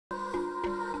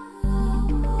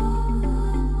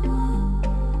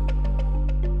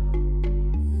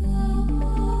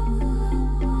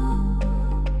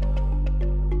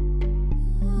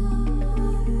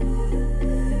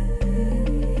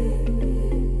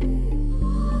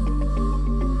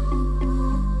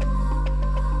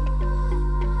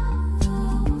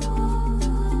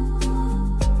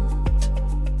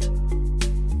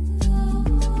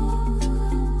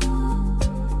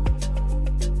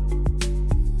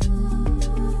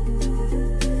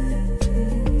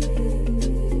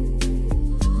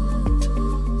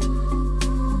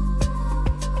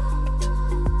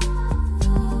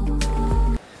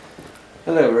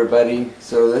Hello everybody,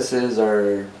 so this is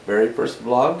our very first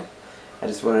vlog. I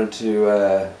just wanted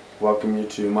to welcome you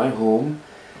to my home.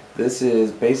 This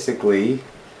is basically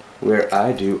where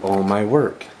I do all my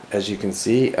work. As you can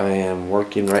see, I am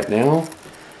working right now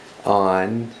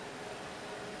on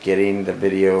getting the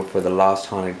video for the Lost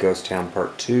Haunted Ghost Town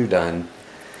Part 2 done.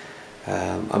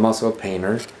 I'm also a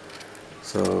painter,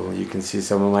 so you can see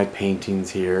some of my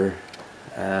paintings here.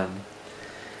 I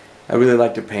really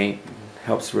like to paint.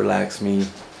 Helps relax me,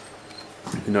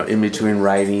 you know, in between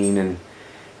writing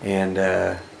and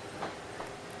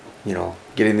you know,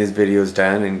 getting these videos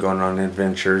done and going on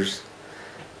adventures.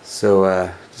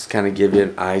 So just kind of give you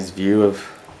an eye's view of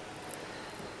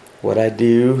what I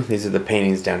do. These are the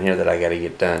paintings down here that I got to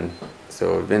get done.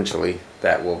 So eventually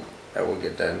that will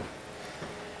get done.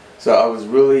 So I was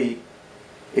really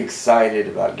excited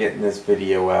about getting this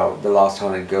video out, the Lost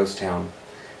Haunted Ghost Town,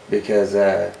 because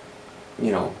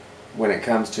you know, when it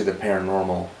comes to the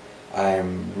paranormal,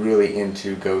 I'm really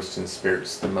into ghosts and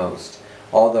spirits the most.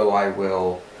 Although I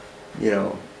will, you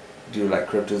know, do like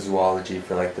cryptozoology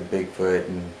for like the Bigfoot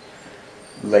and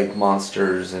lake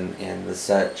monsters and the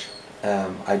such.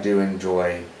 I do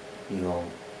enjoy, you know,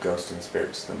 ghosts and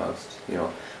spirits the most, you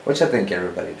know, which I think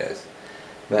everybody does.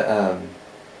 But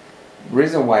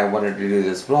reason why I wanted to do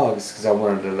this vlog is because I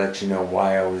wanted to let you know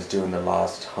why I was doing the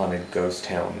Lost Haunted Ghost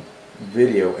Town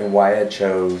video and why I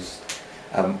chose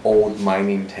old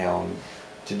mining town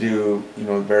to do, you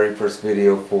know, the very first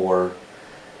video for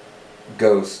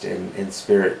ghosts and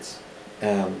spirits,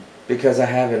 because I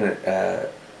have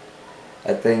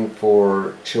a thing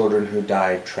for children who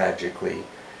died tragically,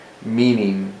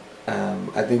 meaning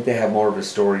I think they have more of a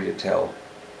story to tell.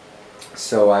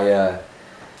 So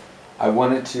I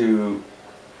wanted to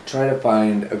try to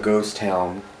find a ghost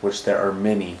town, which there are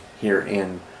many here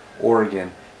in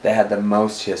Oregon, that had the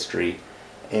most history,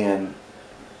 and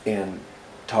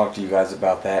talk to you guys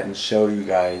about that and show you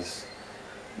guys,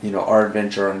 you know, our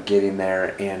adventure on getting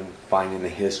there and finding the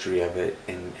history of it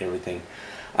and everything.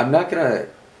 I'm not gonna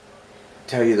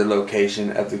tell you the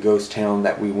location of the ghost town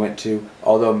that we went to,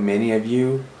 although many of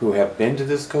you who have been to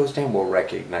this ghost town will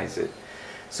recognize it.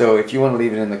 So if you want to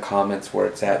leave it in the comments where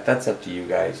it's at, that's up to you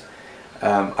guys.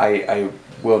 I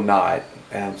will not,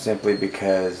 simply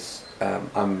because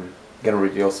I'm going to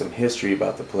reveal some history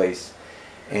about the place,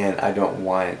 and I don't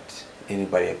want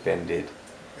anybody offended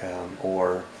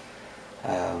or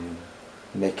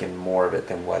making more of it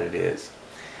than what it is.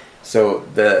 So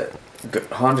the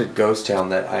haunted ghost town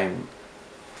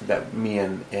that me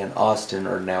and Austin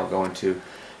are now going to,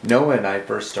 Noah and I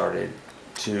first started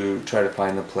to try to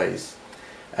find the place,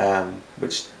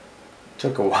 which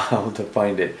took a while to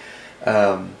find it,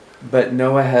 but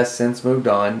Noah has since moved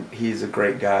on. He's a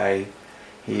great guy.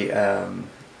 He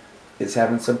is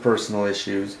having some personal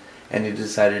issues, and he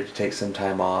decided to take some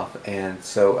time off. And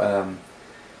so,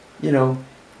 you know,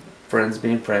 friends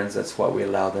being friends, that's what we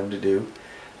allow them to do.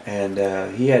 And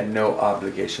he had no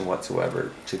obligation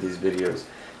whatsoever to these videos,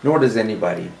 nor does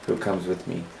anybody who comes with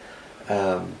me.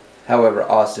 However,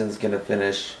 Austin's going to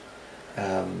finish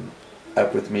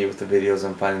up with me with the videos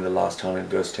on finding the Lost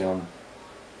Haunted Ghost Town,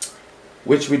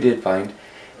 which we did find,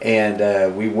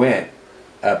 and we went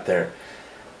up there.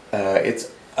 It's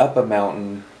up a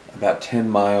mountain, about 10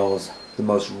 miles, the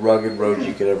most rugged road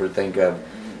you could ever think of.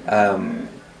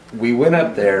 We went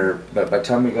up there, but by the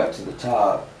time we got to the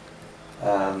top,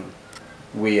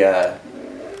 you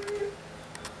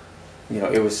know,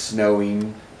 it was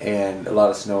snowing and a lot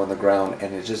of snow on the ground,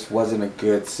 and it just wasn't a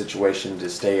good situation to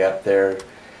stay up there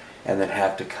and then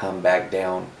have to come back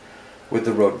down with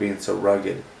the road being so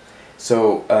rugged.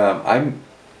 So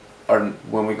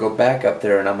when we go back up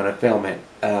there and I'm going to film it,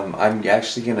 I'm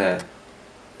actually going to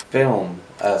film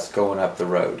us going up the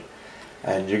road,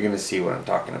 and you're going to see what I'm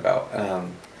talking about.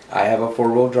 I have a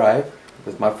 4-wheel drive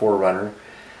with my 4Runner,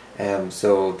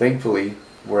 so thankfully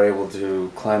we're able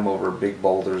to climb over big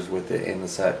boulders with it and the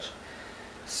such.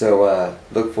 So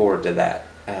look forward to that.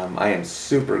 I am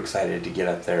super excited to get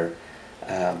up there.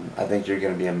 I think you're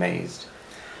going to be amazed.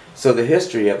 So the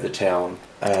history of the town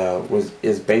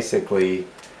is basically,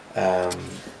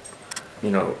 you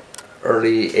know,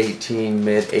 early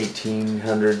mid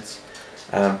 1800s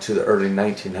to the early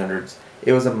 1900s.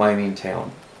 It was a mining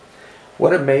town.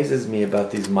 What amazes me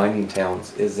about these mining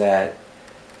towns is that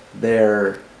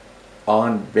they're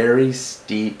on very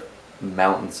steep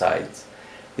mountainsides.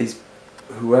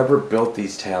 Whoever built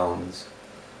these towns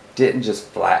didn't just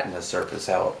flatten the surface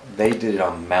out. They did it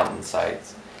on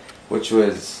mountainsides, which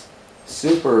was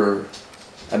super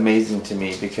amazing to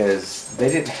me because they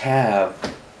didn't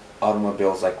have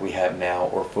automobiles like we have now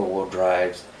or 4-wheel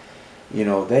drives. You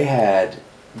know, they had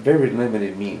very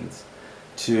limited means.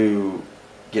 to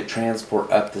get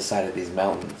transport up the side of these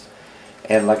mountains.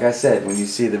 And like I said, when you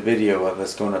see the video of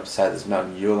us going up the side of this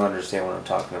mountain, you'll understand what I'm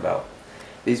talking about.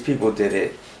 These people did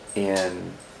it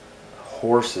in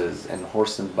horses and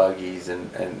horse and buggies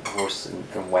and horse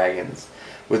and wagons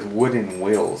with wooden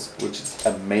wheels, which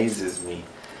amazes me.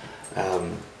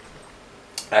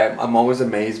 I'm always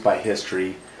amazed by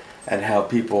history and how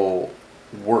people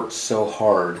worked so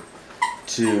hard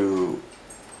to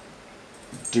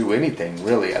do anything,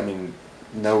 really. I mean,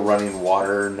 no running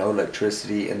water, no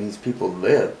electricity, and these people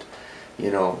lived,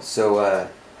 you know. So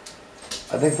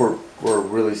I think we're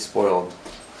really spoiled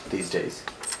these days.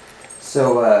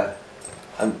 So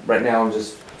right now I'm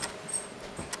just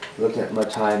looking at my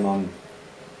time on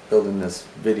building this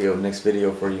video, next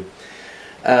video for you.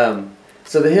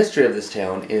 So the history of this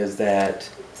town is that,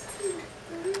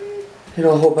 you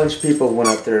know, a whole bunch of people went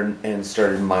up there and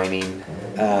started mining,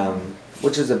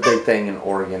 which is a big thing in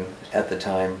Oregon at the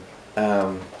time.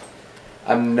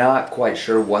 I'm not quite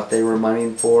sure what they were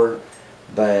mining for,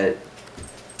 but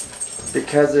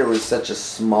because there was such a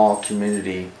small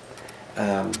community,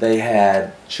 they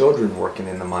had children working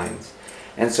in the mines.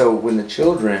 And so when the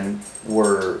children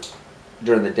were,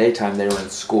 during the daytime, they were in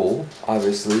school,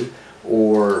 obviously,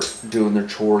 or doing their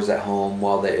chores at home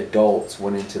while the adults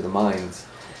went into the mines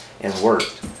and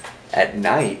worked. At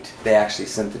night, they actually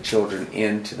sent the children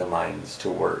into the mines to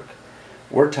work.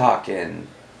 We're talking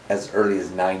as early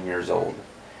as 9 years old.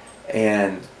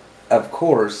 And of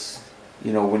course,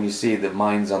 you know, when you see the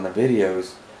mines on the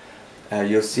videos,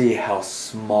 you'll see how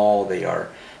small they are.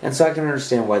 And so I can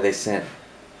understand why they sent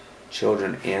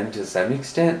children in to some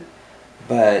extent,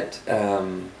 but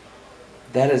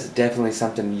that is definitely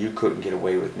something you couldn't get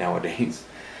away with nowadays.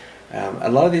 A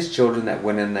lot of these children that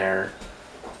went in there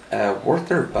worked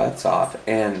their butts off,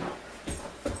 and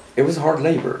it was hard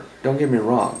labor, don't get me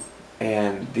wrong,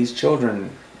 and these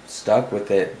children stuck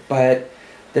with it, but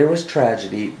there was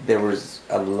tragedy, there was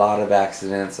a lot of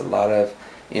accidents, a lot of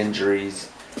injuries,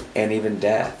 and even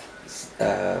death.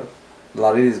 A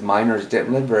lot of these miners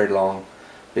didn't live very long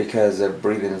because of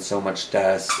breathing in so much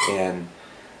dust, and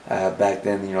back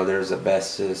then, you know, there was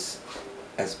asbestos,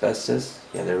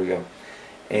 yeah, there we go,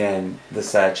 and the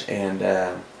such, and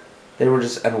they were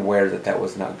just unaware that that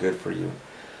was not good for you.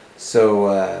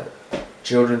 So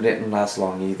children didn't last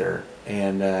long either,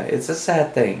 and it's a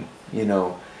sad thing, you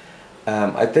know.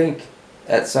 I think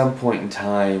at some point in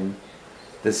time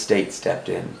the state stepped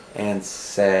in and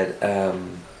said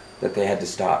that they had to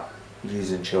stop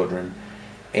using children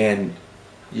and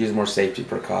use more safety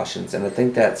precautions, and I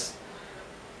think that's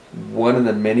one of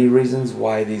the many reasons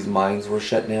why these mines were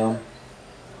shut down.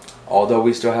 Although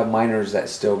we still have miners that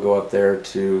still go up there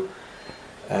to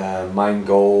mine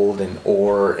gold and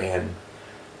ore and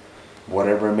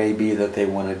whatever it may be that they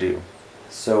want to do.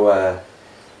 So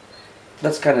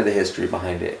that's kind of the history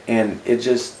behind it. And it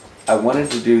just, I wanted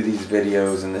to do these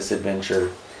videos and this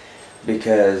adventure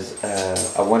because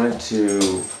I wanted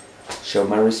to show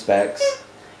my respects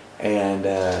and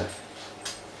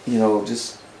you know,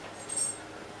 just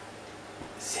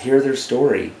hear their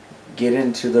story, get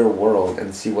into their world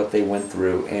and see what they went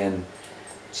through, and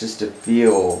just to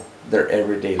feel their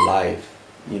everyday life.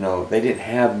 You know, they didn't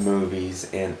have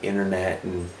movies and internet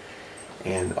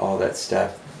and all that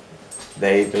stuff.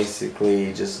 They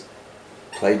basically just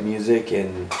played music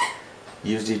and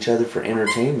used each other for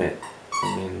entertainment.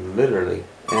 I mean, literally.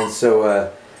 And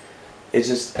so it's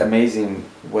just amazing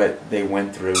what they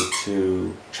went through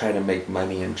to try to make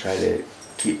money and try to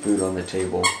keep food on the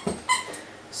table.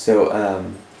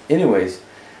 So anyways,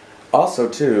 also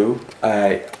too,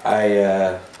 at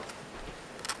the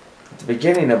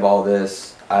beginning of all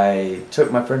this, I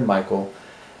took my friend Michael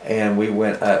and we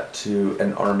went up to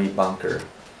an army bunker.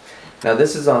 Now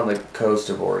this is on the coast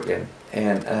of Oregon,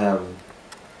 and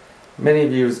many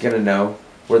of you is going to know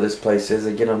where this place is.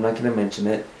 Again, I'm not going to mention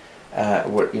it,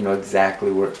 what, you know,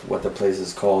 exactly what the place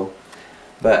is called,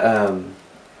 but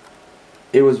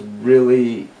it was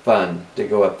really fun to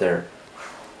go up there.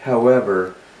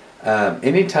 However,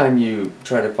 anytime you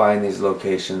try to find these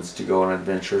locations to go on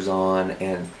adventures on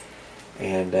and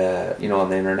you know, on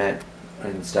the internet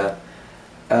and stuff,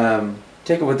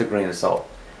 take it with a grain of salt,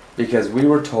 because we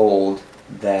were told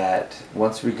that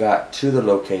once we got to the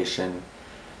location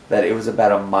that it was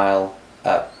about a mile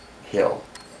uphill.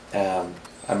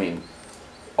 I mean,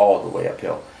 all the way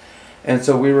uphill, and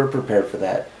so we were prepared for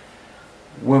that.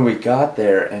 When we got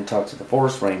there and talked to the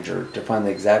forest ranger to find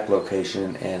the exact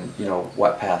location and, you know,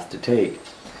 what path to take,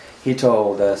 he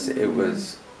told us it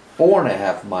was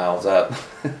 4.5 miles up.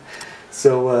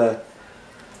 So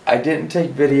I didn't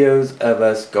take videos of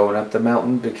us going up the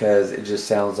mountain because it just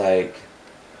sounds like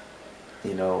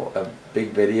you know, a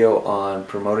big video on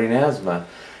promoting asthma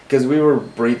because we were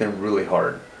breathing really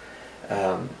hard.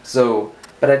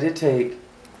 But I did take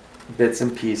bits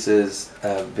and pieces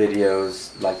of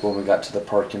videos, like when we got to the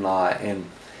parking lot and,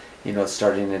 you know,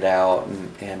 starting it out,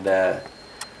 and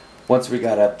once we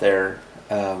got up there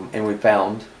and we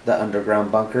found the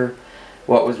underground bunker.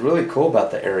 What was really cool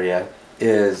about the area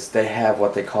is they have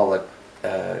what they call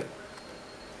a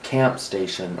camp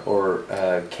station, or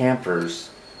campers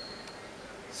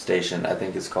station, I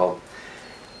think it's called.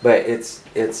 But it's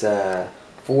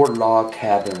 4 log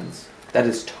cabins that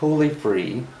is totally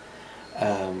free.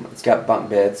 It's got bunk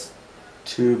beds,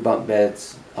 2 bunk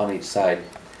beds on each side,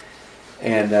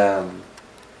 and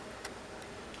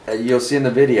you'll see in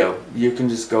the video, you can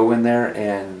just go in there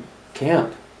and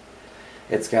camp.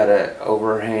 It's got a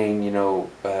overhang, you know,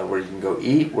 where you can go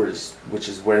eat, which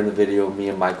is where in the video me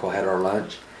and Michael had our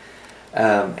lunch,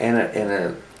 and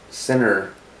a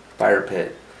center fire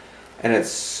pit. And it's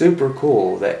super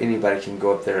cool that anybody can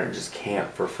go up there and just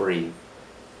camp for free.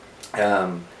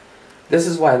 This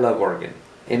is why I love Oregon.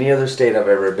 Any other state I've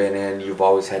ever been in, you've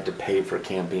always had to pay for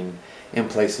camping in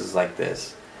places like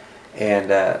this.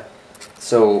 And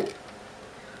so,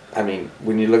 I mean,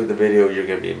 when you look at the video, you're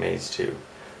going to be amazed too.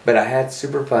 But I had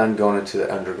super fun going into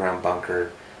the underground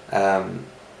bunker.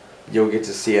 You'll get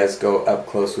to see us go up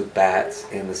close with bats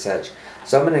and the such.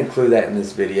 So I'm going to include that in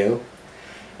this video.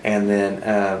 And then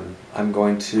I'm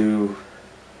going to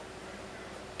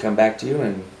come back to you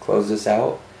and close this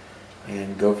out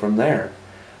and go from there.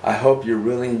 I hope you're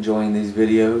really enjoying these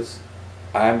videos.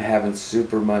 I'm having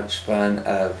super much fun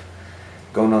of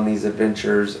going on these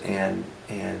adventures and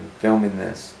filming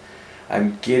this.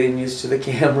 I'm getting used to the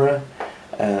camera.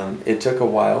 It took a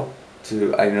while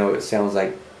to, I know it sounds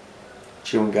like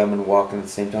chewing gum and walking at the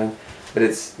same time, but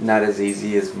it's not as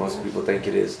easy as most people think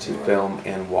it is to film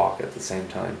and walk at the same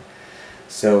time.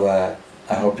 So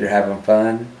I hope you're having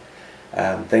fun.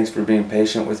 Thanks for being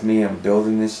patient with me. I'm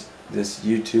building this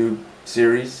YouTube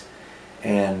series,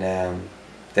 and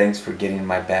thanks for getting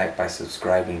my back by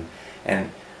subscribing.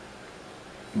 And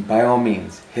by all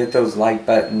means, hit those like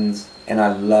buttons, and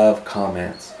I love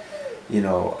comments. You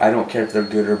know, I don't care if they're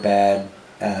good or bad.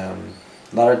 A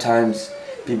lot of times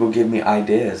people give me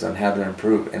ideas on how to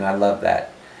improve, and I love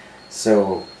that.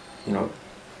 So, you know,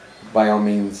 by all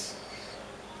means,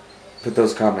 put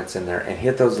those comments in there and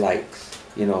hit those likes.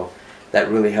 You know, that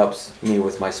really helps me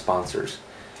with my sponsors.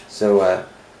 So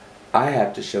I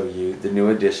have to show you the new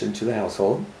addition to the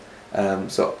household.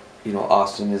 So, you know,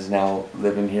 Austin is now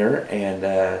living here, and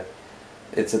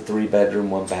it's a 3-bedroom,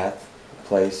 1-bath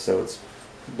place, so it's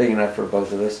big enough for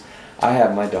both of us. I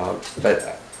have my dog,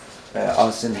 but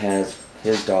Austin has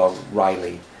his dog,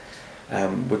 Riley,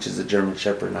 which is a German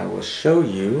Shepherd, and I will show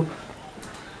you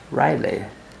Riley,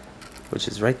 which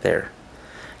is right there.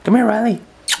 Come here, Riley.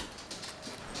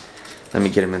 Let me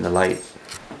get him in the light.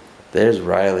 There's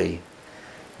Riley.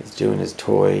 He's doing his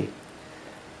toy.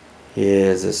 He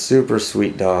is a super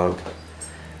sweet dog.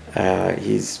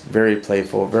 He's very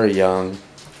playful, very young.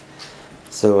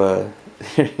 So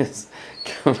here he is,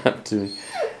 coming up to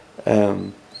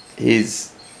me.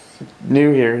 He's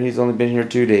new here. He's only been here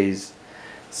 2 days.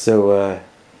 So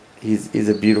he's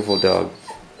a beautiful dog,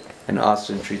 and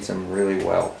Austin treats him really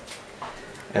well.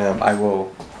 I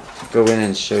will go in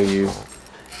and show you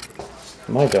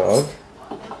my dog,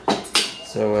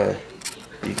 so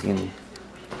you can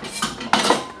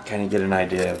kind of get an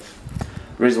idea of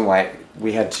the reason why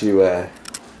we had to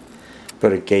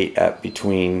put a gate up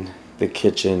between the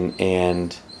kitchen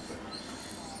and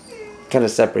kind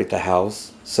of separate the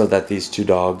house so that these 2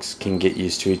 dogs can get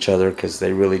used to each other, because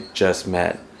they really just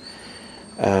met.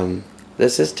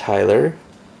 This is Tyler,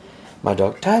 my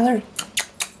dog. Tyler!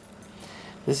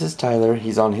 This is Tyler.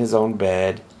 He's on his own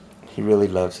bed. He really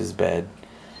loves his bed.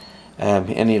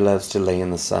 And he loves to lay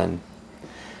in the sun.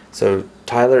 So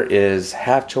Tyler is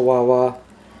half Chihuahua,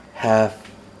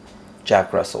 half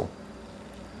Jack Russell.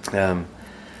 And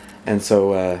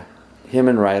so him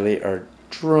and Riley are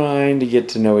trying to get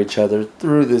to know each other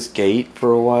through this gate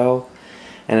for a while.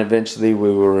 And eventually we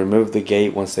will remove the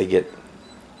gate once they get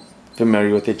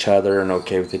familiar with each other and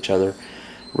okay with each other.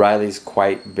 Riley's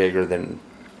quite bigger than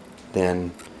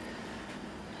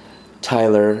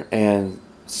Tyler, and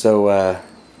so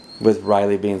with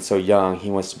Riley being so young,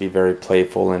 he wants to be very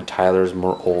playful, and Tyler's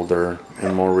more older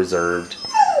and more reserved.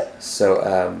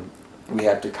 So we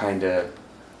have to kind of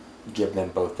give them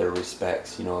both their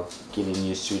respects, you know, of getting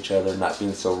used to each other, not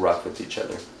being so rough with each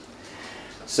other.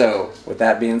 So with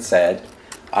that being said,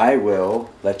 I will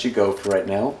let you go for right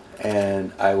now,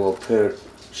 and I will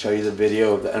show you the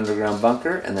video of the underground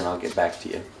bunker, and then I'll get back to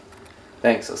you.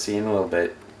 Thanks, I'll see you in a little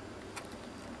bit.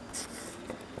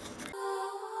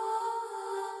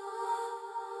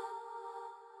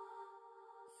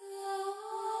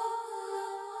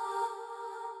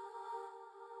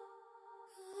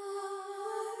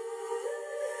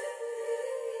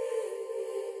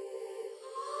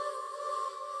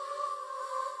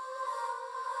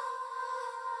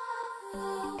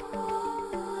 All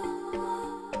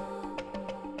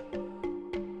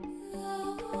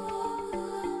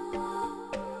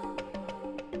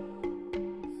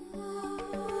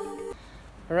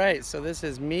right, so this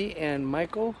is me and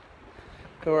Michael,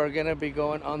 who are gonna be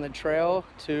going on the trail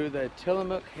to the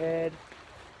Tillamook Head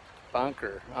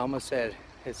bunker. I almost said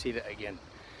Heceta again.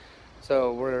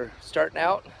 So we're starting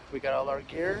out, we got all our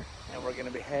gear, and we're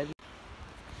gonna be heading.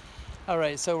 All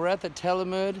right, so we're at the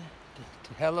Tillamook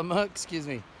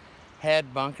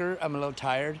Head bunker. I'm a little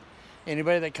tired.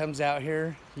 Anybody that comes out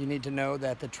here, you need to know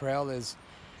that the trail is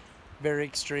very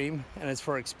extreme and it's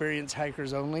for experienced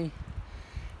hikers only.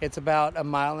 It's about 1.5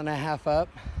 miles up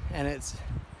and it's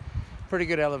pretty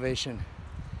good elevation.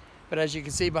 But as you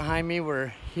can see behind me,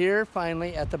 we're here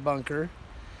finally at the bunker.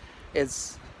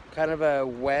 It's kind of a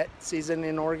wet season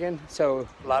in Oregon, so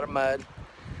a lot of mud.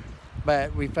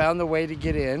 But we found the way to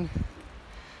get in.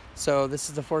 So this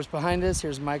is the forest behind us.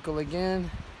 Here's Michael again.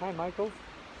 Hi, Michael.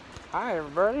 Hi,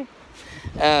 everybody.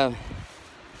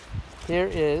 Here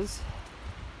is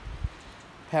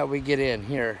how we get in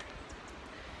here.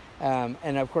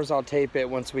 And of course I'll tape it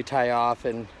once we tie off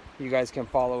and you guys can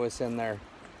follow us in there.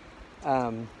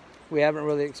 We haven't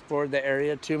really explored the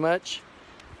area too much,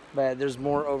 but there's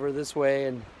more over this way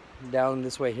and down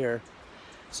this way here.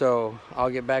 So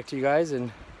I'll get back to you guys and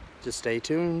just stay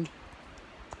tuned.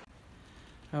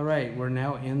 All right, we're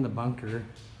now in the bunker.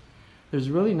 There's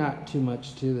really not too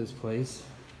much to this place,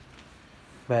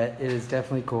 but it is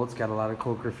definitely cool. It's got a lot of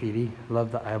cool graffiti.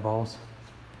 Love the eyeballs.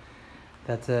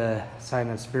 That's a sign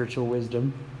of spiritual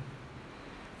wisdom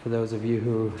for those of you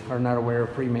who are not aware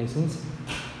of Freemasons.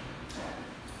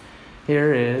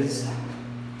 Here is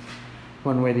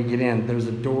one way to get in. There's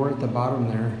a door at the bottom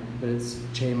there, but it's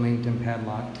chain linked and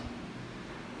padlocked.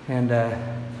 And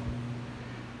a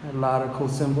lot of cool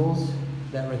symbols.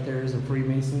 That right there is a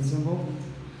Freemason symbol.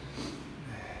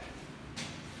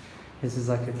 This is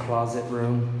like a closet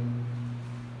room.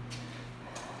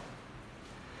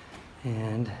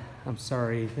 And I'm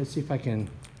sorry, let's see if I can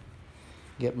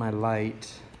get my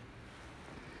light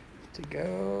to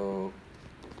go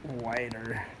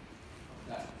wider.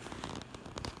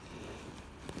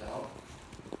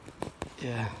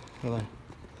 Yeah, hold on.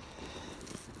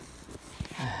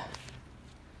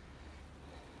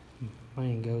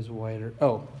 Mine goes wider.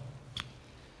 Oh,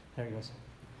 there it goes.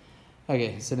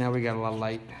 Okay, so now we got a lot of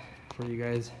light for you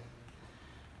guys.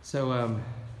 So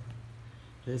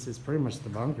this is pretty much the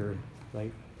bunker.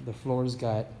 Like the floor's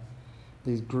got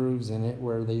these grooves in it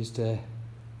where they used to,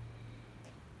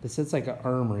 this sits like an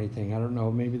armory thing. I don't know,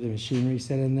 maybe the machinery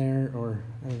set in there, or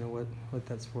I don't know what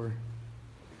that's for.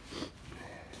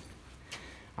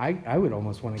 I would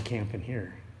almost want to camp in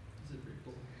here. This is pretty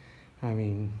cool. I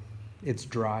mean, it's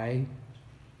dry.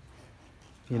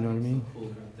 You know what I mean? It's cooler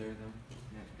out there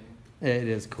though. It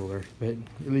is cooler, but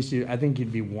at least I think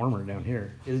you'd be warmer down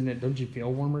here, isn't it? Don't you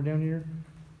feel warmer down here?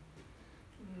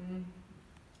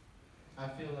 I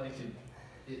feel like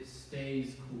it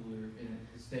stays cooler and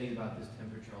it stays about this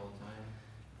temperature all the time.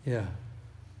 Yeah.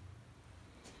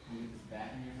 You get this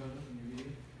bat in your photos in your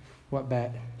video? What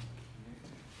bat?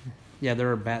 Yeah,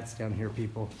 there are bats down here,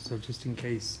 people. So just in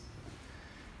case.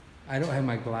 I don't have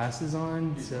my glasses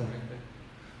on, so.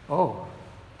 Oh,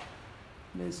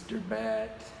 Mr.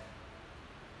 Bat.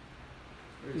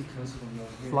 Where's this one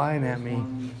over here? Flying at There's me.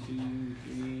 1,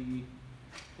 2, 3,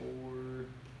 4.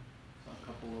 A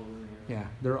couple over here. Yeah,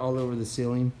 they're all over the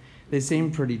ceiling. They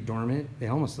seem pretty dormant. They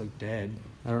almost look dead.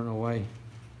 I don't know why.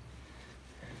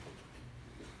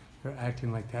 They're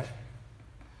acting like that.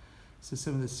 So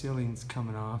some of the ceiling's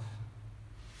coming off.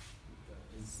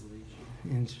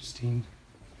 Interesting.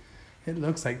 It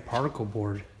looks like particle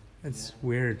board. It's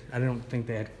weird. I don't think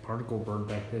they had particle board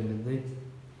back then, did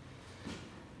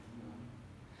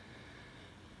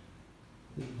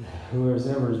they?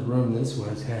 Whoever's room this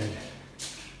was had a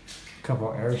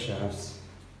couple air shafts.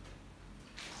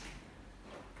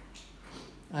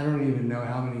 I don't even know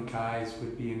how many guys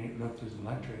would be in it. Look, there's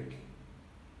electric.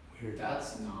 Weird.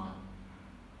 That's not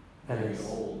That very is.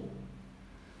 old.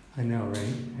 I know,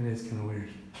 right? It is kind of weird.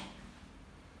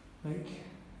 Like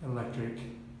electric.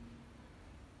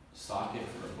 Socket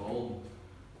for a bulb.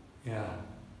 Yeah.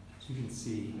 As you can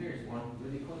see. There's one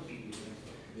really close to you.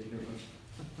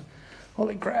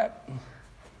 Holy crap.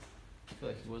 I feel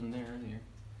like he wasn't there earlier.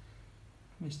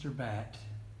 Mr. Bat.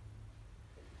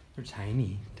 They're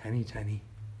tiny. Tiny, tiny.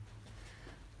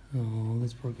 Oh,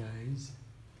 those poor guys.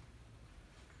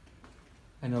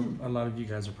 I know a lot of you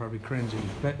guys are probably cringing,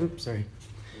 but oops, sorry.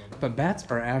 But bats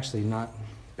are actually not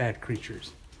bad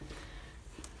creatures.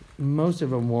 Most of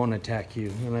them won't attack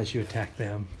you unless you attack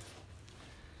them.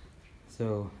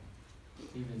 So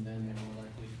Even then, they're more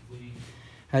likely to flee.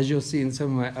 As you'll see in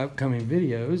some of my upcoming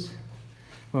videos,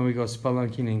 when we go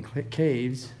spelunking in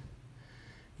caves,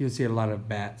 you'll see a lot of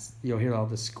bats. You'll hear all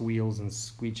the squeals and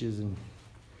screeches,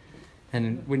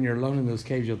 and when you're alone in those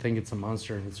caves, you'll think it's a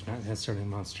monster, and it's not necessarily a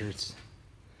monster. It's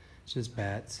just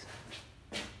bats.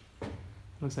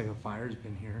 Looks like a fire's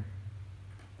been here.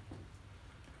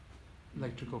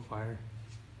 Electrical fire.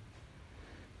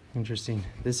 Interesting.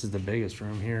 This is the biggest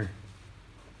room here.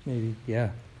 Maybe,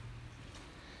 yeah.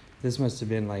 This must have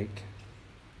been like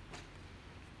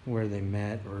where they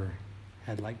met or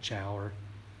had like chow, or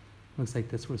looks like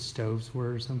that's where stoves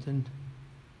were or something.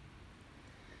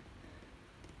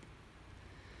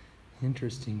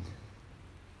 Interesting.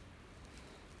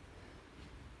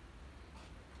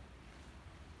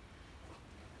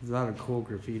 There's a lot of cool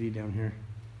graffiti down here.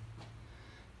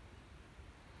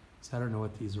 So I don't know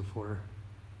what these are for.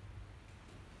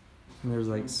 And there's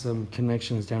like some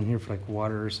connections down here for like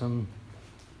water or something.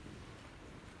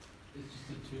 It's just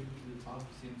a tube to the top. It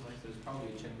seems like there's probably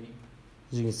a chimney.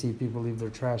 As you can see, people leave their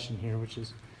trash in here, which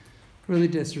is really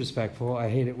disrespectful. I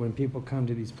hate it when people come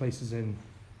to these places and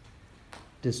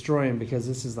destroy them, because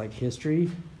this is like history.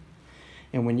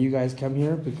 And when you guys come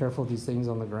here, be careful of these things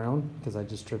on the ground, because I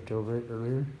just tripped over it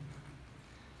earlier.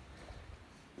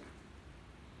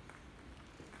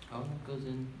 Oh, it goes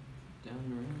in down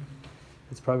the road.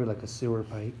 It's probably like a sewer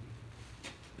pipe.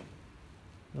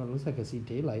 Oh, it looks like I see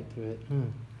daylight through it. Huh.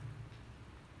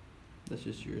 That's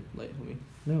just your light, homie.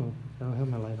 No, I don't have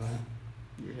my light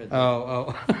on. Your head.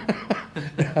 Oh.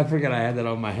 I forgot I had that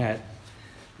on my hat.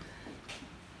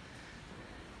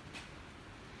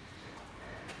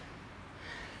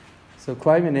 So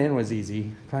climbing in was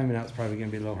easy. Climbing out is probably going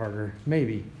to be a little harder.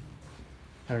 Maybe.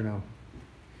 I don't know.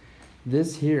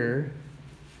 This here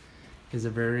is a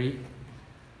very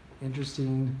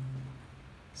interesting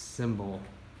symbol.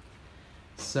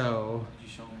 So Did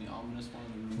you show him the ominous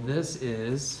one? this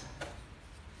is,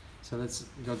 so let's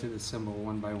go through the symbol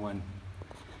one by one.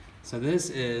 So this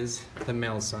is the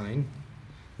male sign.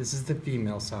 This is the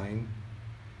female sign.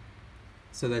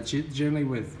 So that's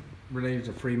generally related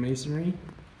to Freemasonry.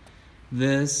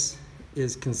 This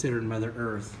is considered Mother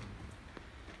Earth.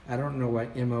 I don't know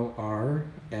what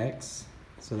MORX,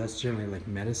 so that's generally like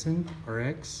medicine, or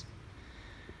X,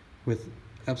 with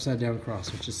upside down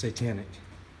cross, which is satanic.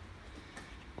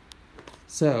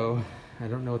 So I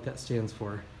don't know what that stands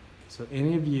for. So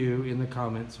any of you in the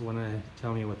comments want to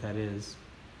tell me what that is,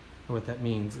 or what that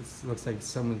means? It looks like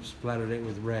someone splattered it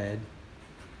with red.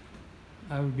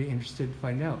 I would be interested to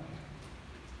find out.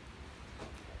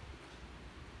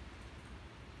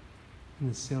 And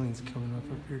the ceiling's coming up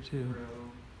here too. Grow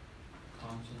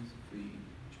conscience free,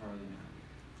 Charlie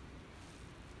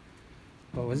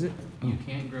now. What was it? You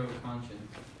can't grow a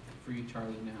conscience free,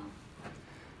 Charlie now.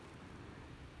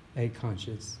 A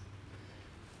conscious.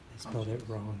 They spelled it Conscious.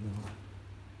 wrong though.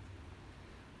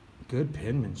 Good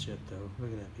penmanship though.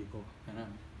 Look at that, people. I know.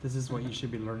 This is what you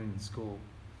should be learning in school.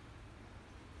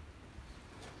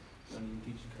 Don't even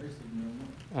teach cursive no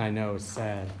more. I know, it's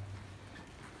sad.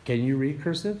 Can you read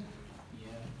cursive? Yeah.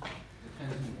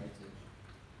 Depends who writes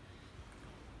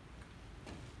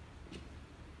it.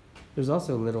 There's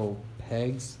also little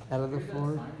pegs out of the Here's that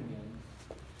floor. sign again.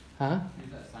 Huh?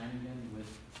 Here's that sign again with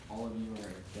all of you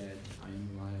are dead, I am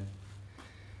alive.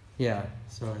 Yeah,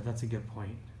 so that's a good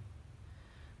point.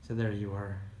 So there you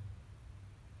are.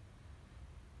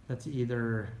 That's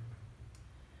either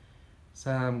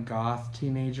some goth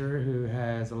teenager who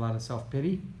has a lot of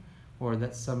self-pity, or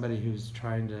that's somebody who's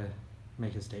trying to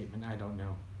make a statement. I don't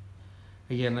know.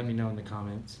 Again, let me know in the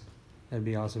comments. That'd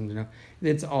be awesome to know.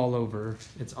 It's all over.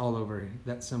 It's all over.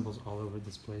 That symbol's all over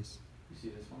this place. You see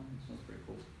this one? This one's pretty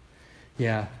cool.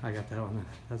 Yeah, I got that one.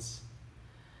 That's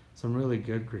some really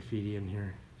good graffiti in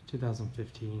here.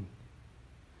 2015.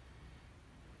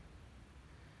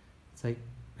 It's like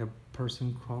a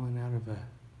person crawling out of a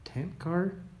tent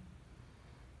car.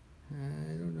 I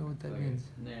don't know what that Like means.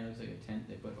 Yeah, it looks like a tent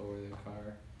they put over their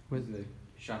car. With With a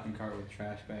shopping cart with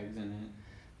trash bags in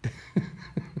it.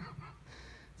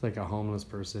 It's like a homeless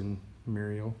person.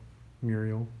 Muriel.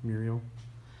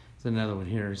 It's another one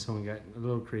here. Someone got a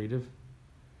little creative.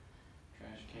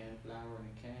 Trash can, flower, and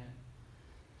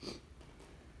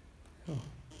a cat.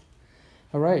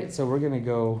 All right, so we're gonna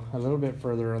go a little bit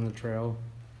further on the trail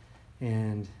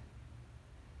and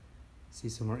see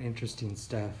some more interesting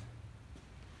stuff.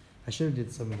 I should have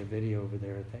did some of the video over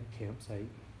there at that campsite.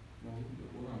 Well,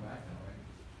 we're going back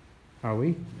now, right? Are we?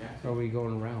 Yeah. Or are we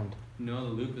going around? No,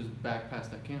 the loop is back past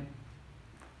that camp.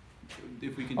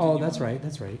 If we continue Oh, that's on- right.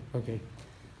 That's right. Okay.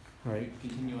 All right.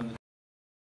 Continue on the